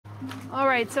All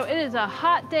right, so it is a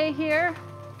hot day here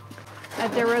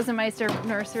at the Rosenmeister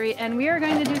Nursery, and we are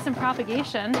going to do some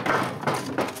propagation,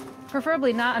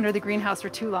 preferably not under the greenhouse for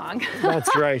too long.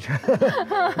 That's right.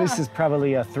 This is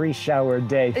probably a 3-shower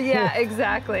day. Yeah,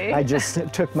 exactly. I just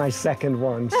took my second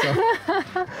one. So.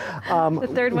 The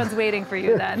third one's waiting for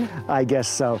you then. I guess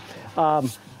so.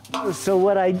 So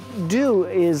what I do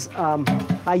is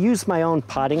I use my own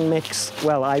potting mix.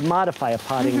 Well, I modify a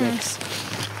potting mix.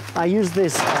 I use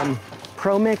this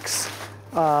Pro Mix.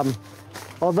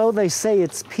 Although they say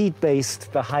it's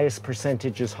peat-based, the highest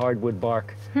percentage is hardwood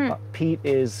bark. Peat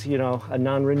is, you know, a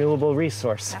non-renewable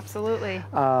resource. Absolutely.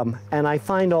 And I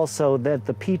find also that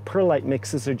the peat perlite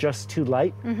mixes are just too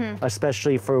light,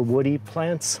 especially for woody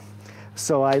plants.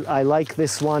 So I like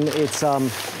this one. It's,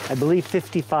 I believe,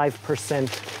 55%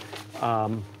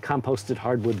 composted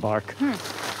hardwood bark.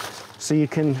 So you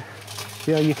can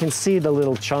see the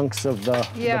little chunks of the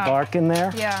bark in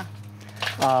there. Yeah.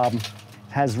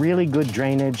 Has really good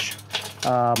drainage,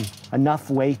 enough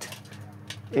weight.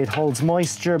 It holds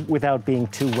moisture without being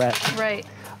too wet. Right.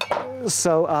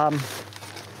 So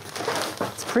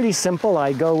it's pretty simple.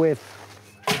 I go with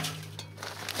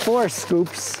 4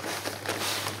 scoops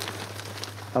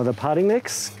of the potting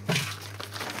mix.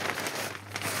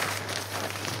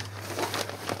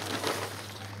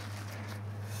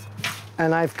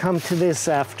 And I've come to this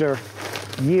after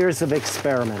years of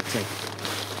experimenting.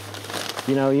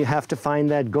 You know, you have to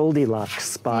find that Goldilocks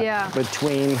spot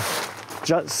between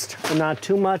just not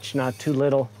too much, not too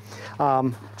little.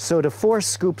 So to 4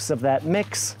 scoops of that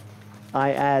mix,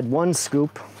 I add 1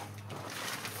 scoop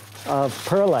of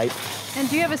perlite. And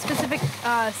do you have a specific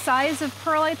size of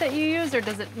perlite that you use, or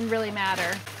does it really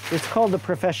matter? It's called the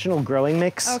professional growing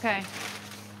mix. Okay.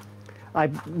 I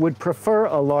would prefer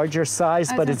a larger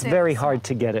size, but it's very hard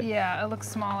to get it. Yeah, it looks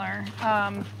smaller.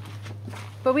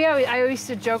 But I used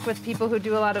to joke with people who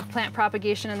do a lot of plant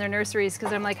propagation in their nurseries,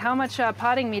 because I'm like, how much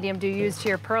potting medium do you use to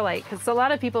your perlite? Because a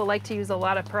lot of people like to use a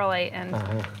lot of perlite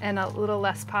and a little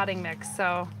less potting mix.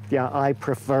 So yeah, I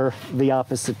prefer the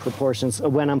opposite proportions.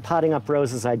 When I'm potting up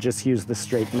roses, I just use the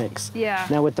straight mix. Yeah.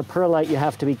 Now with the perlite, you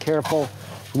have to be careful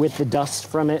with the dust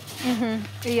from it.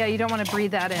 Yeah, you don't want to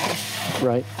breathe that in.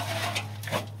 Right.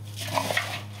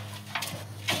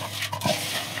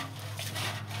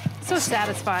 So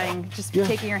satisfying, just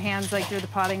taking your hands like through the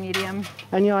potting medium.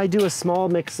 And you know, I do a small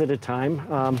mix at a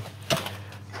time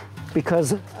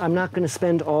because I'm not going to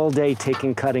spend all day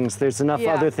taking cuttings. There's enough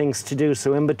other things to do.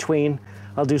 So in between,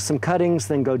 I'll do some cuttings,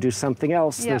 then go do something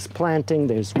else. There's planting,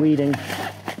 there's weeding.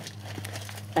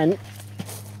 And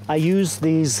I use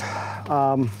these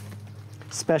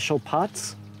special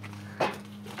pots.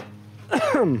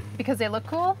 Because they look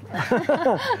cool?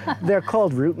 They're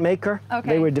called Root Maker. Okay.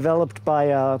 They were developed by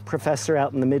a professor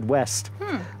out in the Midwest.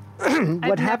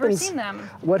 I've never seen them.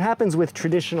 What happens with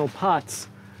traditional pots,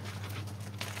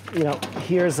 you know,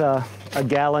 here's a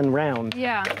gallon round.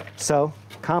 Yeah. So,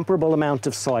 comparable amount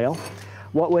of soil.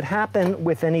 What would happen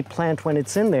with any plant when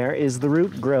it's in there is the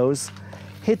root grows,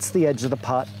 hits the edge of the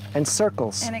pot, and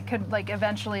circles. And it could like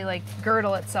eventually like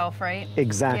girdle itself, right?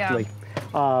 Exactly.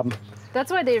 Yeah. That's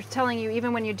why they're telling you,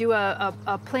 even when you do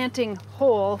a planting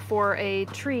hole for a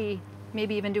tree,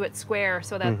 maybe even do it square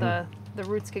so that the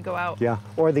roots could go out. Yeah,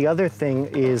 or the other thing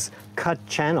is cut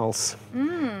channels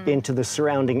into the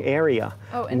surrounding area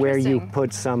where you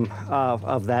put some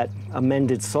of that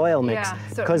amended soil mix. Yeah,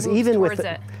 so because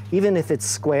even if it's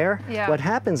square, what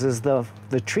happens is the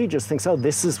tree just thinks, oh,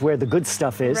 this is where the good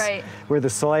stuff is, where the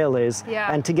soil is,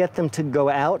 and to get them to go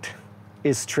out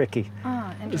is tricky.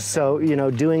 So, you know,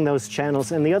 doing those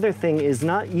channels. And the other thing is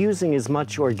not using as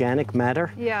much organic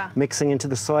matter mixing into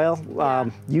the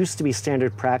soil. Used to be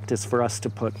standard practice for us to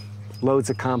put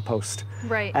loads of compost.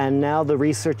 Right. And now the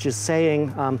research is saying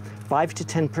 5 to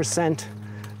 10%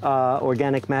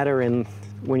 organic matter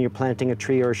when you're planting a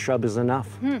tree or a shrub is enough.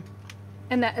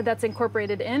 And that's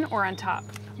incorporated in or on top?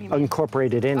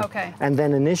 Incorporated in. Okay. And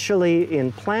then initially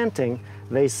in planting,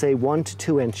 they say 1 to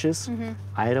 2 inches.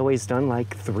 I had always done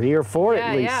like 3 or 4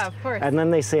 at least. Yeah, of course. And then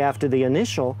they say after the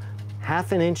initial,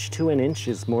 1/2 inch to 1 inch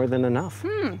is more than enough.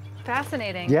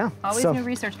 Fascinating. Yeah. Always new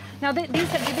research. Now, do these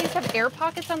have air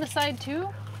pockets on the side too?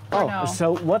 Oh, no?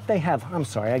 So what they have, I'm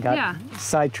sorry, I got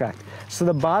sidetracked. So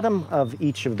the bottom of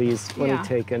each of these, let me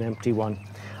take an empty one,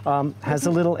 has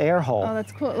a little air hole. Oh,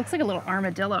 that's cool. It looks like a little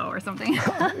armadillo or something.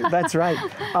 That's right.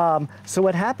 So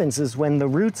what happens is when the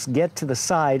roots get to the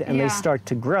side and they start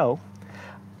to grow,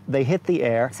 they hit the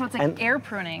air. So it's like air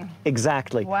pruning.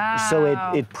 Exactly. Wow. So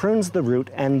it prunes the root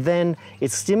and then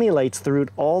it stimulates the root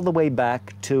all the way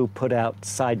back to put out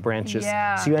side branches.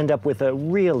 Yeah. So you end up with a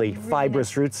really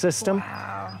fibrous root system.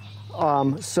 Wow.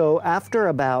 So after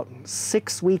about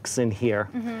 6 weeks in here,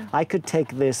 I could take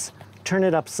this, turn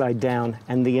it upside down,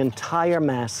 and the entire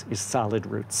mass is solid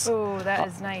roots. Oh, that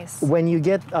is nice. When you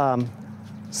get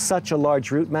such a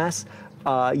large root mass,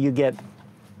 you get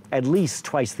at least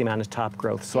twice the amount of top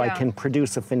growth, so I can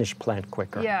produce a finished plant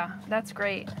quicker. Yeah, that's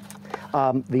great.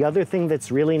 The other thing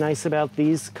that's really nice about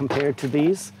these compared to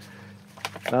these,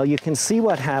 well, you can see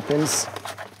what happens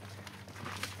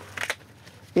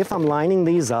if I'm lining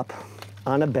these up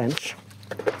on a bench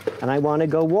and I want to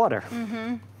go water.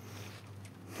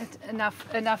 It's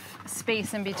enough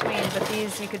space in between, but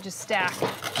these you could just stack.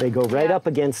 They go right up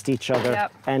against each other,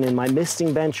 and in my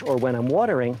misting bench or when I'm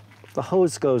watering, the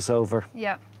hose goes over.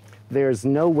 There's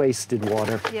no wasted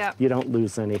water. You don't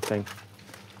lose anything.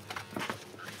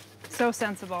 So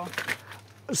sensible.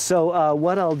 So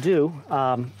what I'll do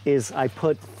is I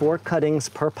put 4 cuttings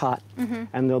per pot,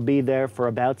 and they'll be there for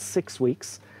about 6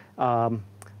 weeks.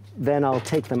 Then I'll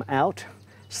take them out,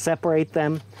 separate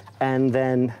them, and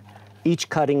then each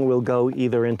cutting will go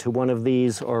either into one of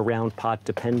these or a round pot,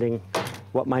 depending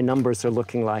what my numbers are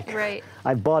looking like. Right.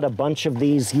 I bought a bunch of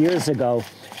these years ago,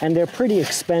 and they're pretty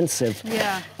expensive.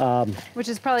 Yeah. Which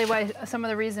is probably why some of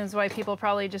the reasons why people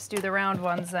probably just do the round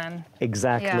ones then.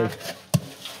 Exactly. Yeah.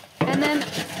 And then,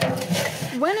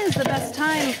 when is the best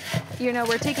time? You know,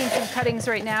 we're taking some cuttings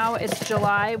right now. It's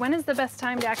July. When is the best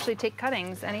time to actually take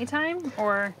cuttings? Anytime,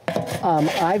 or?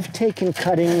 I've taken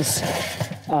cuttings.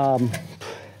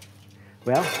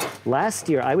 Well, last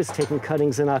year I was taking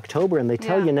cuttings in October, and they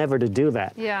tell you never to do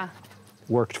that. Yeah.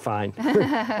 Worked fine.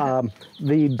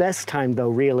 The best time, though,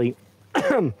 really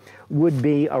would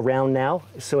be around now.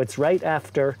 So it's right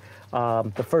after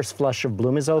the first flush of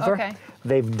bloom is over. Okay.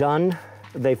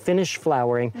 They've finished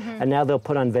flowering, and now they'll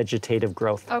put on vegetative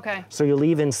growth. Okay. So you'll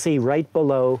even see right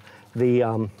below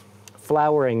the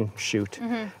flowering shoot,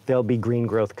 there'll be green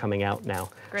growth coming out now.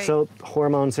 Great. So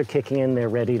hormones are kicking in, they're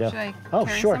ready to... Should I oh,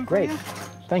 carry sure, some for great. you?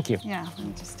 Thank you. Yeah, let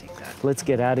me just take that. Let's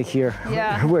get out of here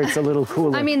where it's a little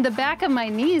cooler. I mean, the back of my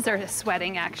knees are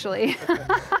sweating, actually.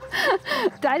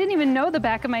 I didn't even know the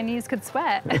back of my knees could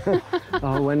sweat.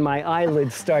 Oh, when my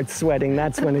eyelids start sweating,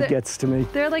 that's when it gets to me.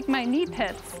 They're like my knee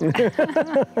pits.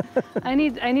 I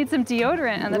need some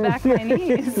deodorant on the back of my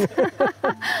knees.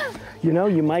 You know,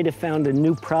 you might have found a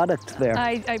new product there.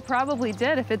 I probably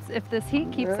did if this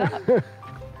heat keeps up.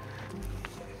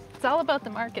 It's all about the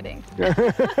marketing.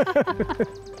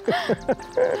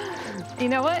 You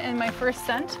know what? In my first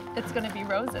scent, it's going to be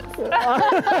roses.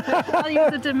 I'll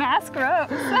use a damask rose.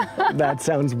 That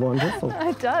sounds wonderful.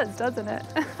 It does, doesn't it?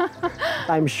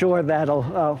 I'm sure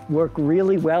that'll work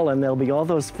really well, and there'll be all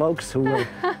those folks who will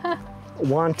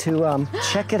want to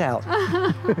check it out.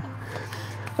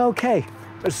 Okay,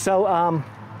 so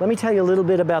let me tell you a little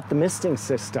bit about the misting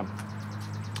system.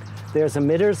 There's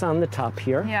emitters on the top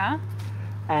here. Yeah.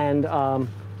 And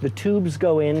the tubes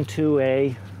go into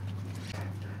a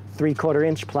 3/4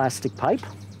 inch plastic pipe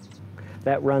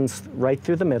that runs right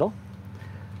through the middle.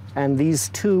 And these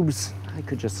tubes, I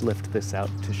could just lift this out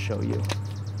to show you.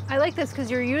 I like this because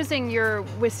you're using your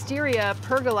wisteria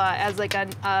pergola as like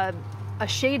a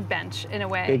shade bench in a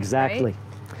way. Exactly. Right?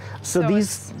 So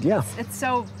these, It's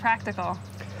so practical.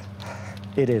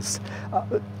 It is.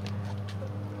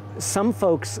 Some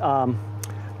folks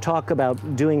talk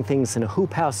about doing things in a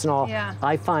hoop house and all. Yeah.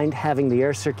 I find having the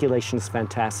air circulation is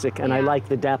fantastic, and I like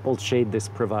the dappled shade this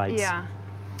provides. Yeah.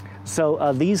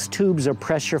 So these tubes are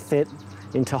pressure fit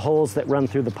into holes that run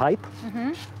through the pipe,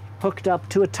 hooked up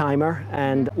to a timer,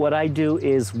 and what I do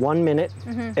is 1 minute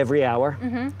every hour,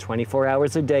 24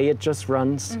 hours a day it just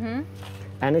runs,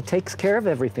 and it takes care of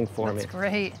everything for me. That's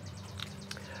great.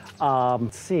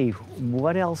 Let's see,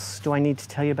 what else do I need to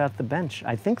tell you about the bench?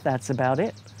 I think that's about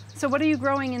it. So what are you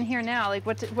growing in here now? Like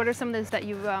what are some of those that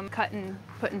you've cut and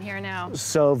put in here now?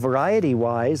 So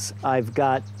variety-wise, I've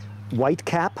got white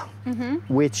cap,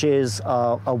 which is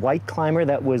a white climber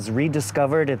that was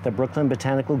rediscovered at the Brooklyn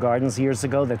Botanical Gardens years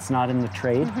ago that's not in the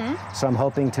trade. So I'm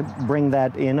hoping to bring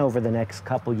that in over the next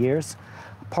couple years.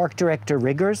 Park Director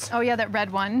Riggers. Oh yeah, that red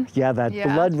one. Yeah, that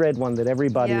blood red one that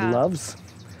everybody loves.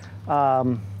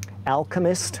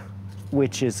 Alchemist,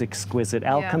 which is exquisite.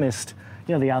 Alchemist,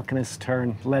 you know, the alchemists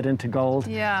turn lead into gold.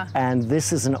 Yeah. And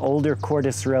this is an older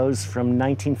Cordis rose from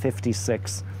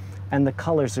 1956. And the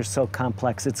colors are so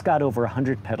complex. It's got over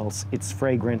 100 petals. It's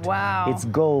fragrant. Wow. It's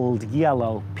gold,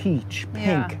 yellow, peach,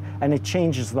 pink, and it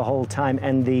changes the whole time.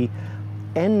 And the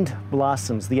end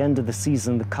blossoms, the end of the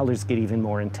season, the colors get even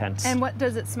more intense. And what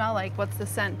does it smell like? What's the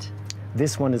scent?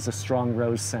 This one is a strong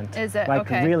rose scent. Is it? Like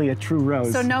okay. Really a true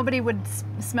rose. So nobody would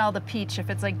smell the peach if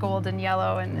it's like gold and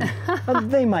yellow and...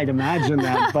 They might imagine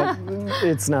that, but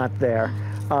it's not there.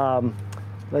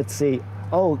 Let's see.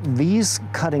 Oh, these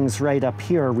cuttings right up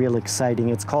here are real exciting.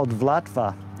 It's called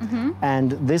Vlatva.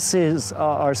 And this is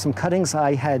are some cuttings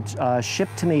I had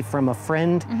shipped to me from a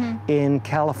friend in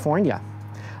California.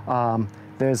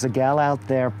 There's a gal out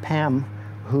there, Pam,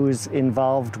 who's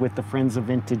involved with the Friends of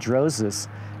Vintage Roses,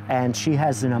 and she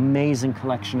has an amazing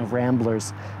collection of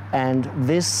ramblers. And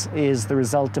this is the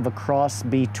result of a cross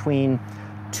between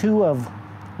two of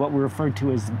what were referred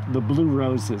to as the blue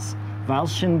roses,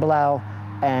 Walchenblau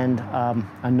and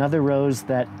another rose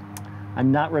that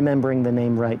I'm not remembering the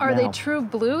name right now. Are they true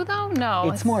blue though?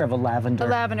 No. It's more of a lavender. A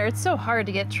lavender. It's so hard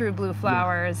to get true blue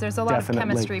flowers. There's a lot of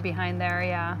chemistry behind there,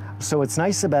 yeah. So what's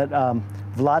nice about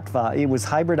Vlatva, it was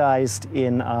hybridized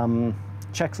in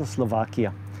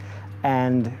Czechoslovakia.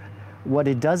 And what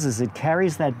it does is it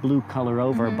carries that blue color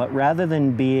over, but rather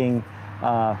than being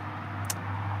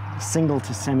single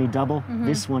to semi-double,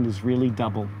 this one is really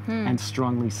double and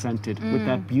strongly scented with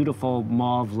that beautiful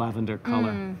mauve lavender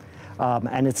color.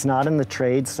 And it's not in the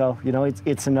trade, so you know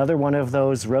it's another one of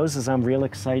those roses I'm real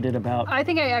excited about. I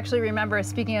think I actually remember,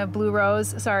 speaking of blue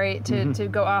rose, sorry to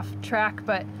go off track,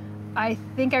 but I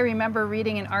think I remember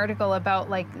reading an article about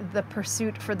like the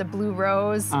pursuit for the blue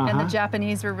rose, and the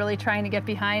Japanese were really trying to get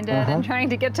behind it and trying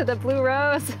to get to the blue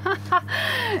rose.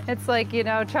 It's like, you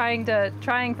know, trying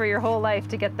for your whole life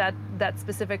to get that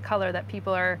specific color that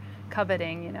people are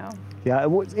coveting, you know. Yeah,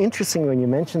 it was interesting when you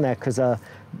mentioned that, because a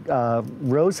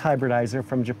rose hybridizer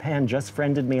from Japan just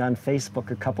friended me on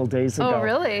Facebook a couple days ago. Oh,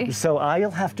 really? So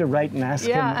I'll have to write and ask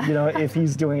him, you know, if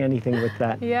he's doing anything with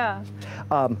that. Yeah.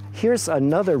 Here's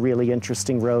another really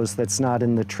interesting rose that's not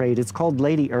in the trade. It's called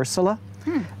Lady Ursula.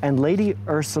 And Lady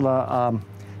Ursula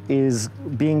is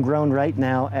being grown right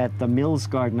now at the Mills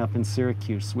Garden up in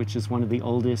Syracuse, which is one of the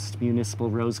oldest municipal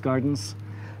rose gardens.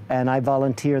 And I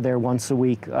volunteer there once a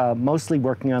week, mostly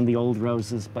working on the old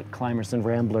roses, but climbers and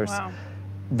ramblers. Wow.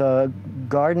 The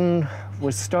garden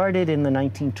was started in the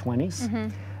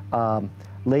 1920s.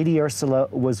 Lady Ursula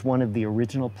was one of the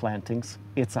original plantings.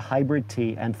 It's a hybrid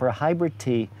tea, and for a hybrid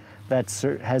tea that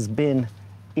has been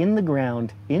in the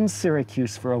ground in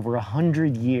Syracuse for over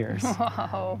 100 years,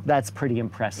 that's pretty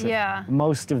impressive. Yeah.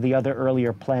 Most of the other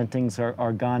earlier plantings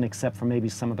are gone, except for maybe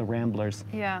some of the ramblers.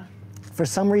 Yeah. For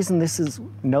some reason, this is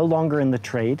no longer in the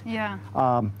trade. Yeah.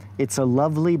 It's a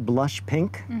lovely blush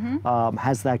pink,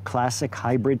 has that classic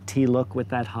hybrid tea look with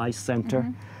that high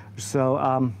center. So,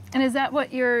 and is that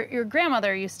what your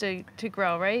grandmother used to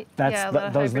grow, right? Those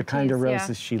are the kind of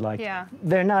roses she liked. Yeah.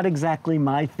 They're not exactly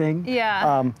my thing.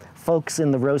 Yeah. Folks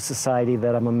in the Rose Society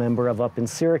that I'm a member of up in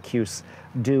Syracuse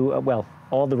do, well,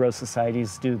 all the Rose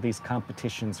Societies do these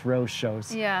competitions, rose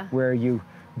shows, where you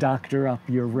doctor up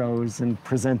your rose and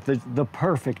present the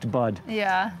perfect bud.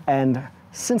 Yeah. And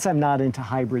since I'm not into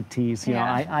hybrid teas, you know,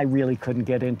 I really couldn't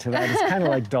get into that. It's kind of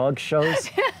like dog shows.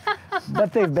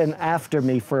 But they've been after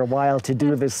me for a while to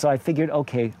do this, so I figured,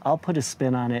 okay, I'll put a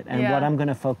spin on it, and what I'm going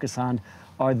to focus on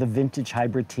are the vintage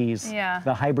hybrid teas. Yeah.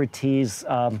 The hybrid teas,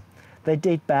 they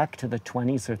date back to the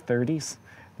 20s or 30s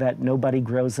that nobody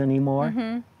grows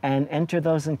anymore, and enter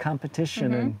those in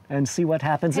competition and see what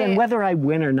happens. And whether I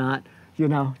win or not, you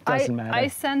know, doesn't matter. I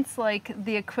sense like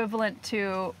the equivalent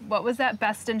to, what was that,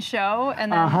 Best in Show?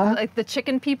 And then like the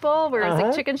chicken people, where it's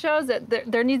like chicken shows, that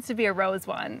there needs to be a rose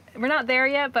one. We're not there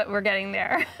yet, but we're getting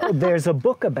there. There's a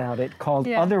book about it called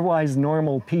Otherwise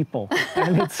Normal People,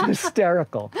 and it's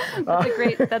hysterical.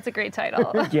 That's a great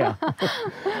title. Yeah.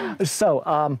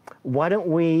 So why don't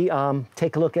we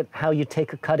take a look at how you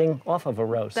take a cutting off of a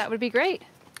rose? That would be great.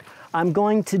 I'm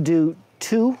going to do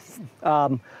two.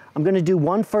 I'm going to do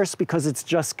one first because it's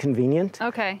just convenient.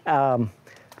 Okay.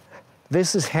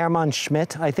 This is Hermann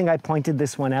Schmidt. I think I pointed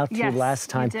this one out to you last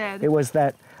time. You did. It was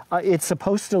that, it's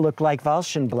supposed to look like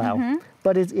Walchenblau,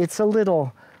 but it's a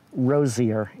little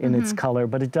rosier in its color,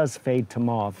 but it does fade to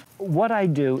mauve. What I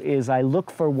do is I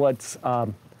look for what's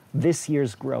this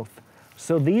year's growth.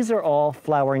 So these are all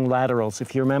flowering laterals.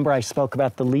 If you remember, I spoke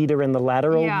about the leader and the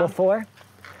lateral before.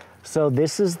 So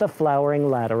this is the flowering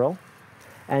lateral.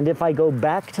 And if I go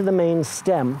back to the main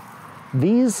stem,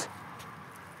 these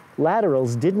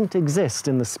laterals didn't exist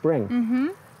in the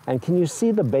spring. And can you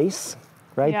see the base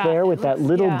right there with that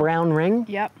little brown ring?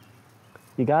 Yep.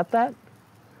 You got that?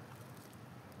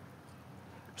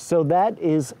 So that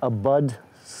is a bud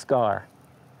scar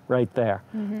right there.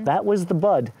 That was the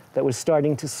bud that was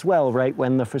starting to swell right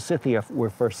when the forsythia were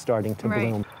first starting to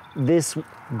bloom. This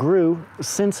grew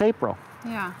since April.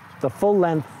 Yeah. The full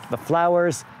length, the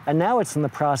flowers, and now it's in the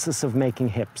process of making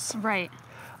hips. Right.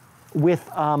 With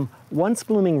once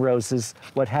blooming roses,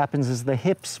 what happens is the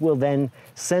hips will then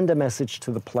send a message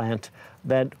to the plant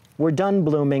that we're done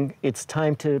blooming. It's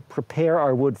time to prepare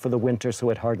our wood for the winter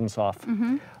so it hardens off.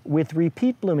 With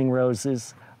repeat blooming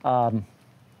roses,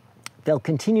 they'll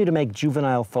continue to make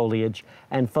juvenile foliage,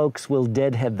 and folks will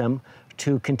deadhead them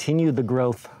to continue the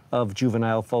growth of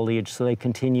juvenile foliage so they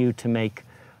continue to make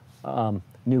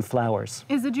new flowers.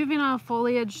 Is the juvenile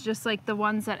foliage just like the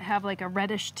ones that have like a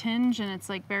reddish tinge and it's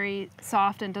like very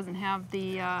soft and doesn't have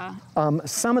the...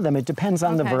 Some of them, it depends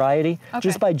on the variety.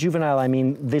 Just by juvenile, I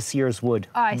mean this year's wood,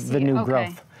 the new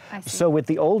growth. I see. So with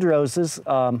the old roses,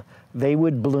 they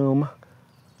would bloom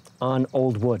on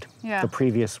old wood, the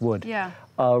previous wood.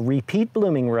 A repeat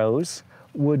blooming rose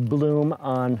would bloom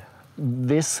on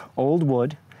this old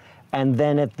wood, and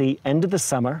then at the end of the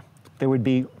summer, there would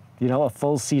be, you know, a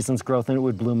full season's growth, and it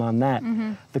would bloom on that.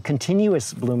 The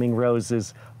continuous blooming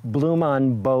roses bloom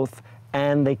on both,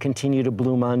 and they continue to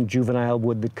bloom on juvenile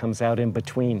wood that comes out in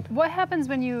between. What happens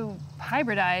when you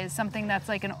hybridize something that's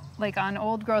like on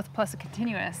old growth plus a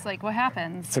continuous? Like, what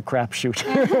happens? It's a crapshoot.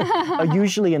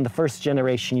 Usually in the first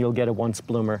generation, you'll get a once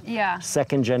bloomer.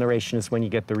 Second generation is when you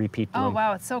get the repeat bloom. Oh,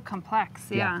 wow, it's so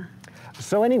complex,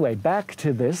 So anyway, back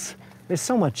to this. There's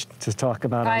so much to talk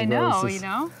about on roses. You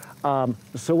know.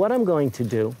 So what I'm going to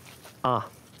do,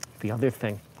 the other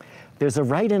thing, there's a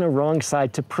right and a wrong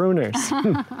side to pruners.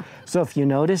 So if you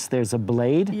notice, there's a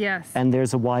blade and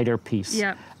there's a wider piece.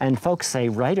 And folks say,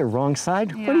 right or wrong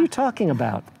side? What are you talking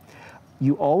about?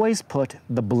 You always put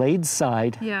the blade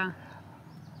side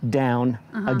down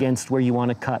against where you want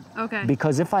to cut.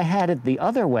 Because if I had it the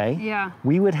other way,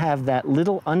 we would have that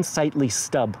little unsightly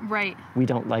stub. We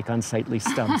don't like unsightly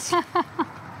stubs.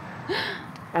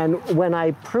 And when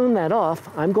I prune that off,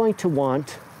 I'm going to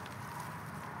want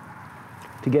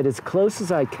to get as close as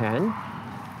I can.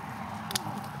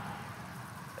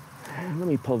 And let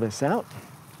me pull this out.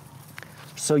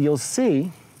 So you'll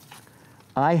see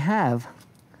I have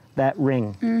that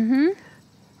ring.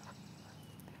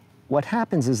 What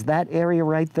happens is that area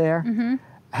right there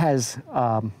has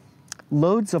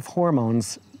loads of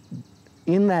hormones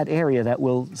in that area that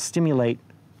will stimulate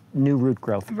new root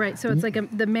growth. Right, so it's like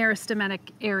the meristematic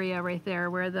area right there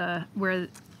where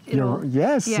it'll...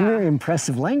 Yes, very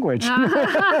impressive language.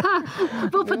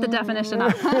 We'll put the definition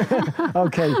up.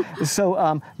 Okay,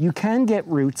 so you can get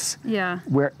roots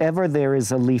wherever there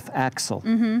is a leaf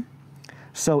axil.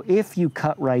 So if you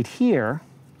cut right here,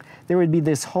 there would be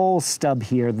this whole stub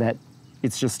here that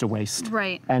it's just a waste.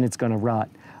 And it's going to rot.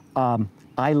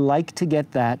 I like to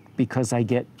get that because I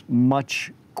get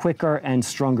much quicker and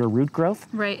stronger root growth.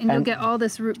 And you'll get all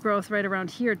this root growth right around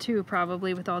here too,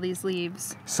 probably, with all these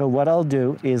leaves. So what I'll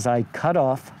do is I cut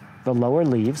off the lower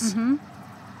leaves.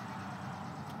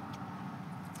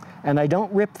 And I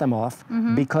don't rip them off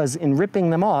because in ripping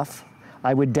them off,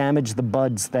 I would damage the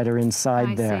buds that are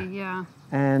inside there. I see,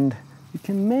 And you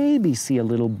can maybe see a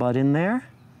little bud in there.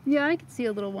 Yeah, I can see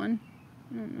a little one.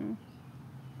 I don't know.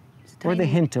 It's tiny. Or the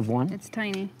hint of one. It's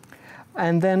tiny.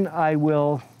 And then I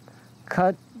will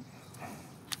cut.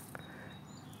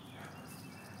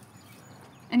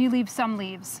 And you leave some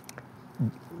leaves.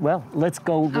 Well, let's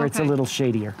go where it's a little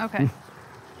shadier.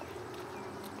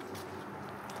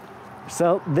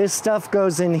 So this stuff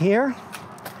goes in here,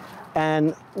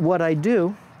 and what I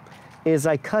do is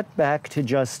I cut back to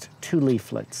just 2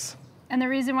 leaflets. And the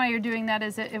reason why you're doing that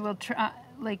is it will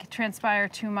like transpire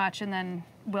too much and then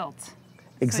wilt.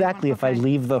 Exactly. So if I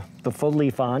leave the full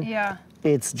leaf on,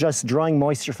 it's just drawing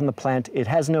moisture from the plant. It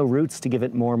has no roots to give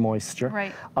it more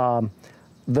moisture.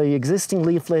 The existing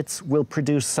leaflets will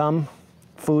produce some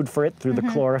food for it through the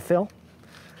chlorophyll.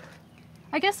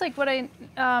 I guess like what I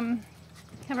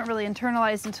haven't really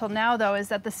internalized until now, though, is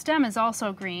that the stem is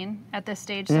also green at this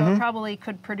stage, so it probably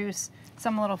could produce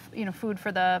some little, food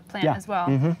for the plant as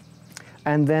well.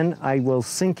 And then I will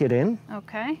sink it in.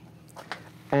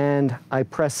 And I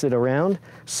press it around.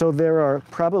 So there are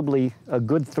probably a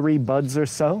good 3 buds or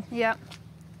so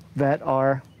that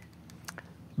are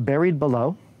buried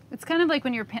below. It's kind of like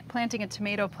when you're planting a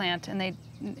tomato plant, and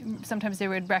sometimes they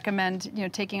would recommend,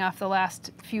 taking off the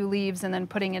last few leaves and then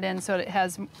putting it in so it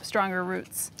has stronger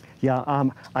roots.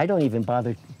 I don't even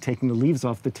bother taking the leaves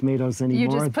off the tomatoes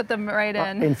anymore. You just put them right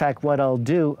in. In fact, what I'll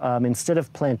do, instead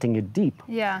of planting it deep,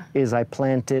 is I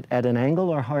plant it at an angle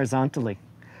or horizontally.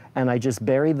 And I just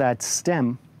bury that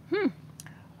stem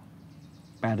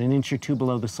about 1 inch or 2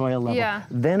 below the soil level.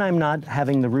 Then I'm not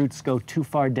having the roots go too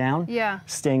far down,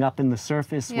 staying up in the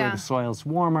surface where the soil's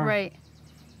warmer.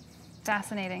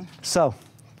 Fascinating. So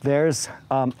there's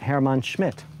Hermann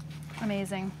Schmidt.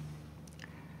 Amazing.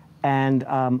 And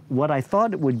what I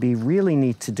thought it would be really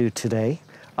neat to do today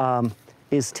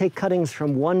is take cuttings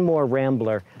from one more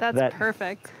rambler. That's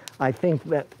perfect. I think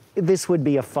that this would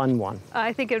be a fun one.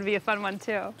 I think it would be a fun one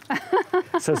too.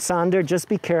 So Sander, just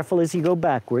be careful as you go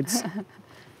backwards.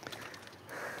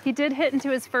 He did hit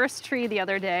into his first tree the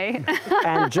other day.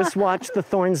 And just watch the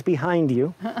thorns behind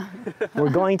you. We're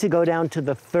going to go down to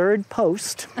the third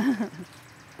post.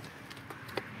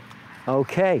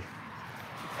 Okay.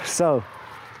 So,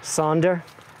 Sander,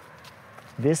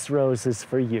 this rose is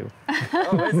for you.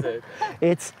 Oh, is it?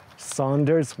 It's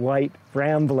Sander's White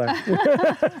Rambler.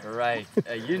 Right.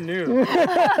 You knew.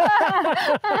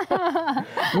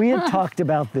 We had talked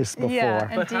about this before.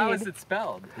 Yeah, but how is it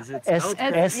spelled? Is it spelled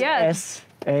S-S-A-N-D-E-R-S.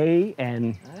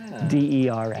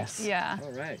 Yeah.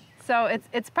 All right. So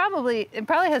it probably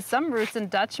has some roots in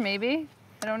Dutch, maybe.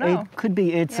 I don't know. It could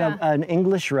be. It's an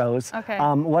English rose. Okay.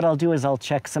 What I'll do is I'll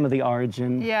check some of the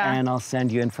origin and I'll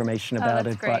send you information about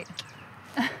that's it. Great.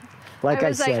 But like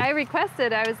I said, I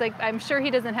requested, I was like, I'm sure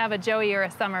he doesn't have a Joey or a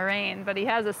Summer Rain, but he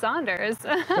has a Saunders.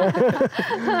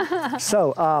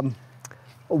 So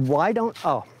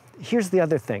here's the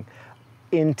other thing.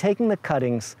 In taking the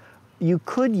cuttings, you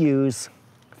could use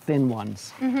thin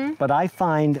ones, but I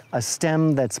find a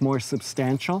stem that's more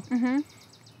substantial,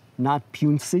 not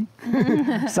punchy,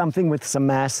 something with some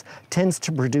mass, tends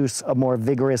to produce a more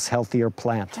vigorous, healthier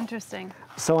plant. Interesting.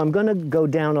 So I'm going to go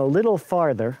down a little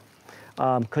farther,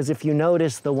 because if you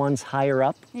notice, the ones higher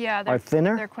up are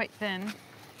thinner. They're quite thin.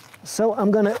 So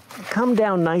I'm going to come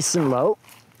down nice and low,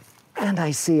 and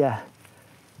I see a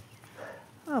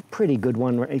pretty good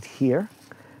one right here.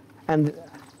 And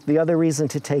the other reason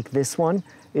to take this one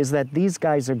is that these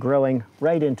guys are growing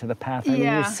right into the path. I mean,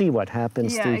 you see what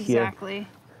happens through here. Yeah, exactly.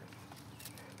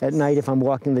 At night, if I'm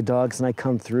walking the dogs and I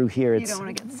come through here, it's you don't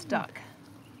want to get stuck.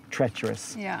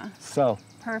 Treacherous. Yeah. So.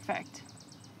 Perfect.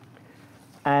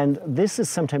 And this is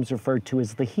sometimes referred to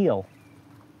as the heel.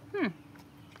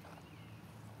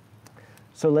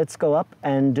 So let's go up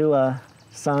and do a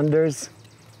Saunders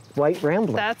White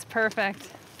Rambler. That's perfect.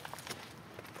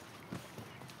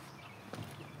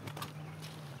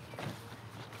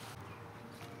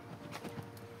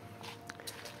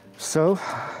 So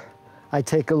I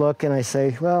take a look and I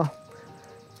say, well,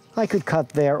 I could cut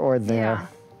there or there.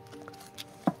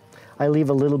 Yeah. I leave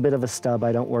a little bit of a stub,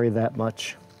 I don't worry that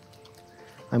much.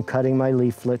 I'm cutting my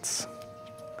leaflets,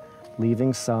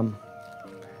 leaving some.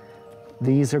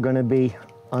 These are going to be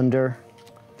under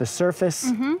the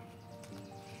surface.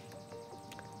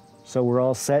 So we're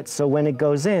all set. So when it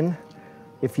goes in,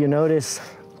 if you notice,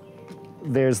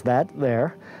 there's that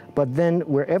there. But then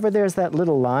wherever there's that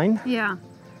little line,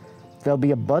 there'll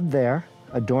be a bud there,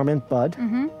 a dormant bud.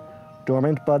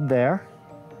 Dormant bud there,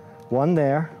 one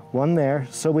there, one there.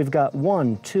 So we've got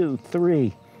 1, 2,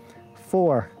 3,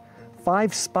 4,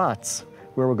 5 spots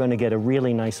where we're going to get a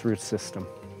really nice root system.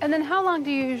 And then how long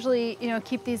do you usually,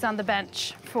 keep these on the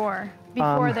bench for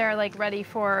before they're like ready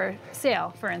for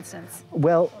sale, for instance?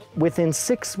 Well, within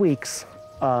 6 weeks,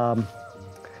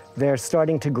 they're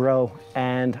starting to grow,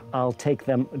 and I'll take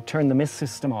them, turn the mist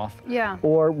system off,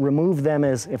 or remove them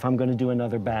as if I'm going to do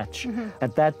another batch.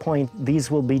 At that point,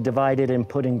 these will be divided and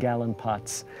put in gallon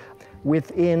pots.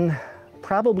 Within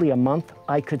probably a month,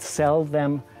 I could sell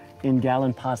them in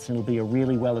gallon pots, and it'll be a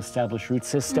really well-established root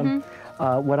system.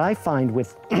 What I find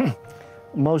with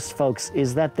most folks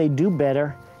is that they do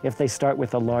better if they start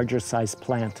with a larger size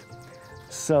plant.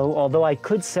 So although I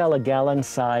could sell a gallon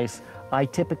size, I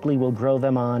typically will grow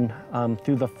them on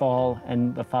through the fall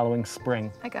and the following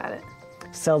spring. I got it.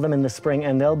 Sell them in the spring,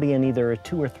 and they'll be in either a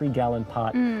 2 or 3 gallon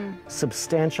pot.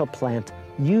 Substantial plant,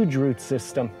 huge root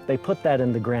system. They put that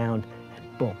in the ground,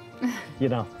 and boom,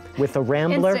 With a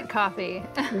Rambler. Instant coffee.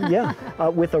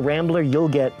 With a Rambler, you'll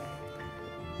get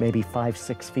maybe 5,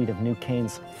 6 feet of new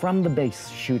canes from the base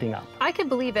shooting up. I could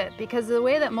believe it, because the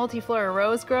way that multiflora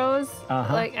rose grows,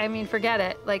 forget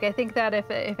it. Like, I think that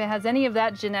if it has any of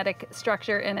that genetic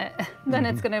structure in it, then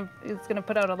it's gonna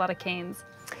put out a lot of canes.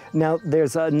 Now,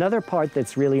 there's another part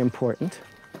that's really important,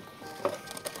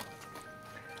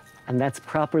 and that's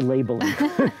proper labeling.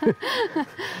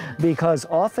 Because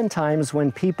oftentimes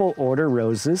when people order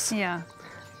roses,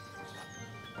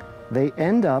 they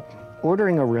end up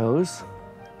ordering a rose,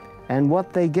 and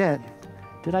what they get,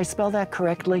 did I spell that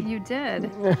correctly? You did.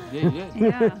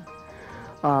 Yeah.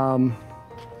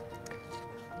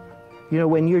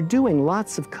 When you're doing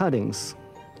lots of cuttings,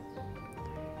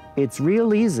 it's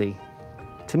real easy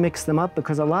to mix them up,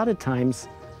 because a lot of times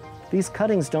these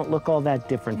cuttings don't look all that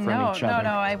different from each other. No.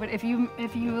 I would, if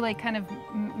you like kind of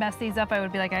mess these up, I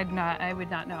would be like, I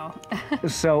would not know.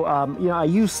 So I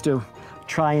used to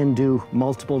try and do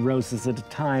multiple roses at a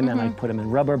time, and I put them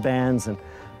in rubber bands, and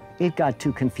it got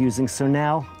too confusing. So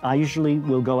now I usually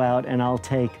will go out and I'll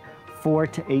take 4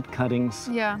 to 8 cuttings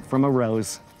from a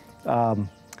rose,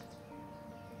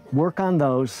 Work on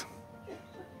those,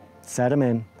 set them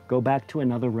in, go back to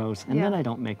another rose, and then I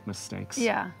don't make mistakes.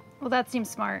 Yeah. Well, that seems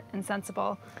smart and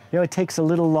sensible. You know, it takes a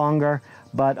little longer,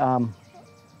 but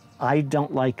I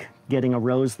don't like getting a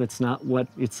rose that's not what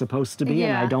it's supposed to be,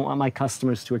 and I don't want my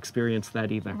customers to experience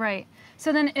that either. Right.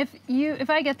 So then if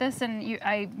I get this and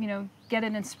I get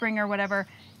it in spring or whatever,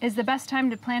 is the best time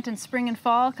to plant in spring and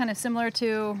fall, kind of similar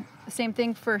to the same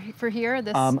thing for here?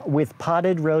 This with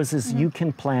potted roses, you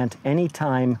can plant any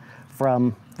time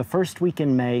from the first week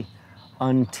in May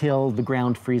until the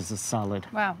ground freezes solid.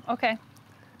 Wow, okay.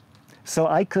 So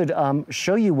I could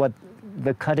show you what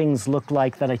the cuttings look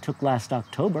like that I took last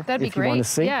October. That'd be if great. You want to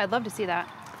see. Yeah, I'd love to see that.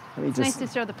 It's nice to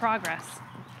show the progress.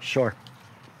 Sure.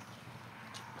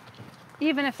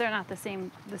 Even if they're not the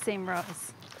same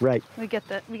rose. Right. We get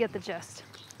the gist.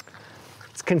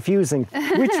 It's confusing.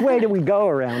 Which way do we go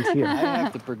around here? I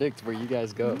have to predict where you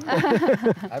guys go.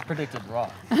 I predicted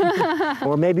wrong.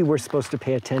 Or maybe we're supposed to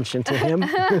pay attention to him.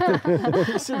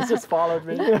 You should have just followed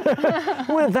me.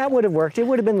 Well, that would have worked. It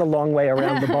would have been the long way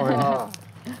around the barn. Oh.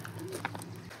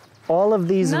 All of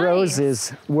these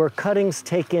roses were cuttings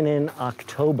taken in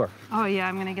October. Oh yeah,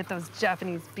 I'm gonna get those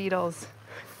Japanese beetles.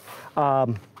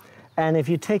 And if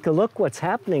you take a look what's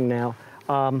happening now,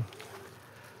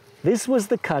 this was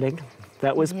the cutting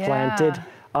that was planted,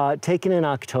 taken in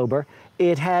October.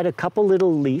 It had a couple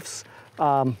little leaves.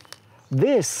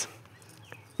 This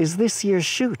is this year's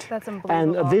shoot. That's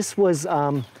unbelievable. And this was,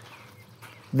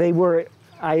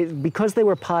 because they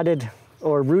were potted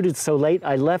or rooted so late,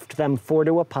 I left them 4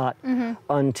 to a pot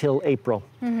until April.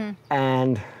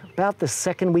 And about the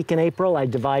second week in April, I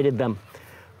divided them,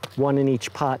 1 in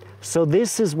each pot. So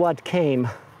this is what came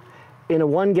in a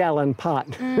 1-gallon pot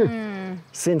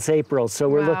since April. So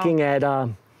we're looking at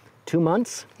 2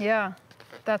 months. Yeah,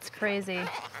 that's crazy.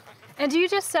 And do you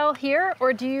just sell here,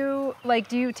 or do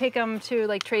you take them to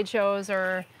like trade shows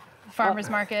or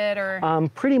farmers market or?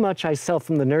 Pretty much I sell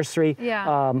from the nursery.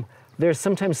 Yeah. There's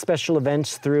sometimes special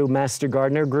events through Master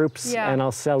Gardener groups, and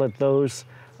I'll sell at those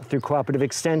through Cooperative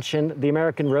Extension. The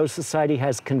American Rose Society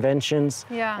has conventions,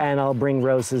 and I'll bring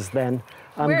roses then.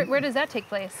 Where does that take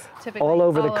place, typically? All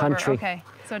over the country. Okay,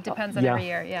 so it depends on every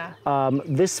year,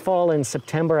 This fall in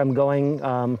September, I'm going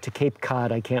to Cape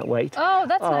Cod. I can't wait. Oh,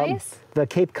 that's nice. The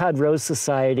Cape Cod Rose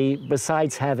Society,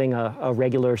 besides having a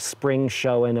regular spring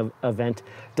show and event,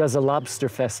 does a lobster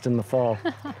fest in the fall.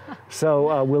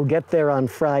 So we'll get there on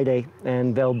Friday,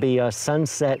 and there'll be a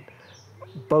sunset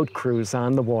boat cruise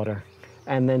on the water.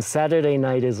 And then Saturday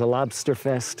night is a lobster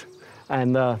fest.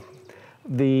 And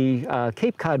the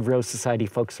Cape Cod Rose Society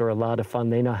folks are a lot of fun.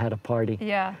 They know how to party.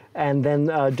 Yeah. And then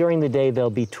during the day, there'll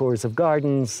be tours of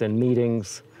gardens and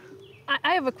meetings.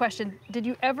 I have a question. Did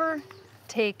you ever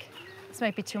take, this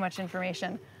might be too much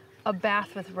information, a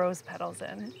bath with rose petals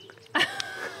in?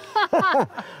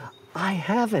 I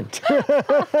haven't.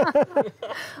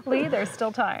 Lee, there's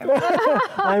still time.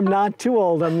 I'm not too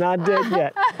old. I'm not dead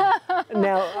yet.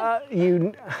 Now,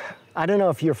 I don't know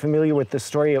if you're familiar with the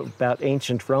story about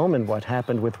ancient Rome and what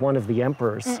happened with one of the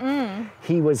emperors.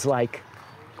 He was like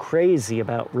crazy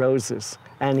about roses,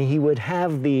 and he would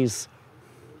have these...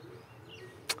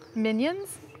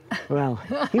 Minions? Well,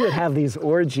 he would have these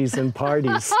orgies and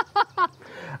parties.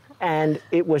 And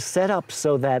it was set up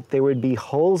so that there would be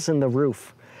holes in the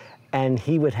roof, and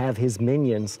he would have his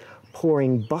minions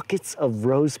pouring buckets of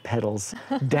rose petals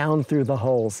down through the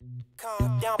holes.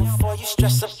 Calm down before you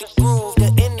stress up the groove.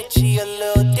 The energy a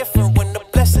little different when the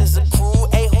blessings accrue.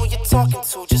 Hey, who you talking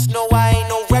to? Just know I ain't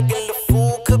no regular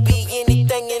fool. Could be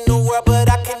anything in the world, but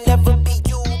I can never be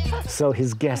you. So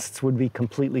his guests would be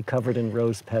completely covered in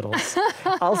rose petals.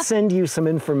 I'll send you some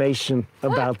information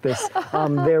about this.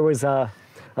 There was a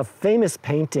famous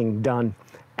painting done,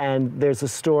 and there's a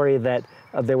story that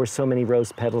there were so many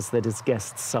rose petals that his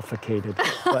guests suffocated.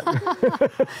 But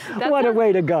what a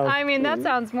way to go. I mean, that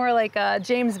sounds more like a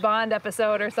James Bond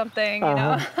episode or something, you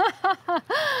know?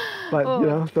 But, you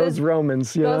know, those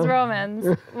Romans, you know? Those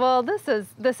Romans. Well, this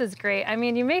is great. I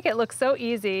mean, you make it look so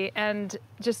easy, and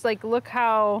just like, look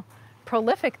how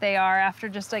prolific they are after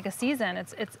just like a season.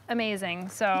 It's amazing.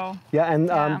 So yeah,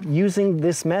 and using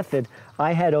this method,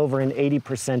 I had over an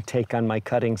 80% take on my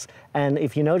cuttings. And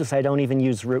if you notice, I don't even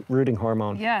use rooting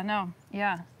hormone. Yeah, no,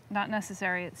 not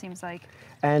necessary, it seems like.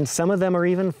 And some of them are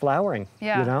even flowering.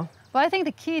 Yeah. You know. Well, I think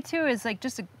the key too is like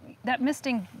just that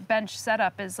misting bench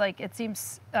setup is like, it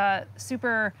seems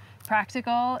super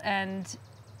practical and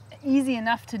easy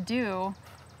enough to do,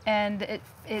 and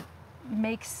it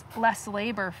makes less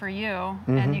labor for you,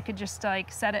 and you could just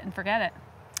like set it and forget it.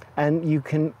 And you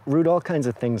can root all kinds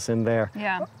of things in there.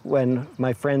 Yeah. When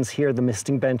my friends hear the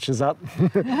misting bench is up,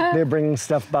 they're bringing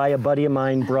stuff by. A buddy of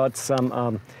mine brought some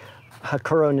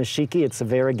Hakuro Nishiki. It's a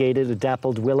variegated, a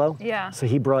dappled willow. Yeah. So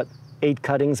he brought 8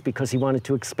 cuttings because he wanted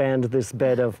to expand this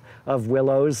bed of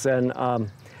willows. And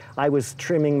I was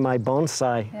trimming my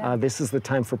bonsai. Yeah. This is the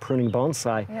time for pruning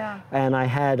bonsai. Yeah. And I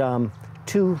had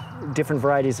 2 different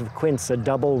varieties of quince, a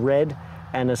double red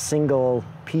and a single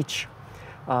peach.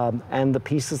 And the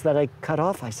pieces that I cut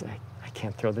off, I said, I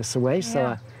can't throw this away. So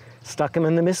I stuck them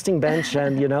in the misting bench,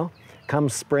 and you know, come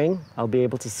spring, I'll be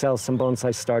able to sell some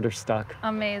bonsai starter stock.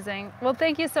 Amazing. Well,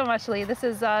 thank you so much, Lee. This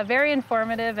is very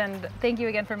informative, and thank you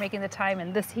again for making the time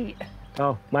in this heat.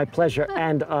 Oh, my pleasure.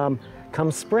 And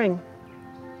come spring,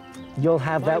 you'll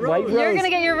have that white rose. You're gonna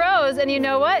get your rose, and you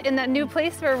know what? In that new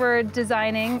place where we're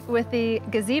designing with the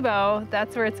gazebo,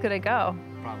 that's where it's gonna go.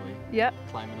 Probably. Yep.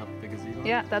 Climbing up the gazebo.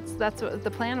 Yeah, that's what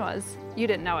the plan was. You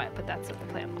didn't know it, but that's what the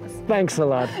plan was. Thanks a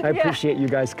lot. I appreciate you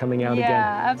guys coming out again.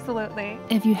 Yeah, absolutely.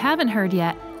 If you haven't heard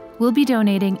yet, we'll be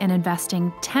donating and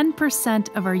investing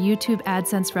 10% of our YouTube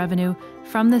AdSense revenue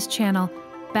from this channel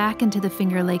back into the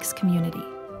Finger Lakes community.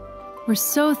 We're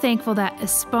so thankful that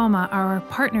Espoma, our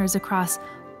partners across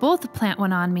both the Plant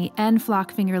One On Me and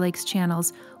Flock Finger Lakes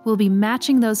channels, will be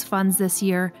matching those funds this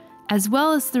year, as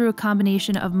well as through a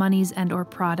combination of monies and/or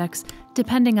products,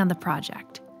 depending on the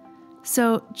project.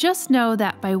 So just know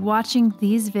that by watching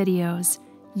these videos,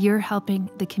 you're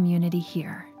helping the community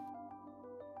here.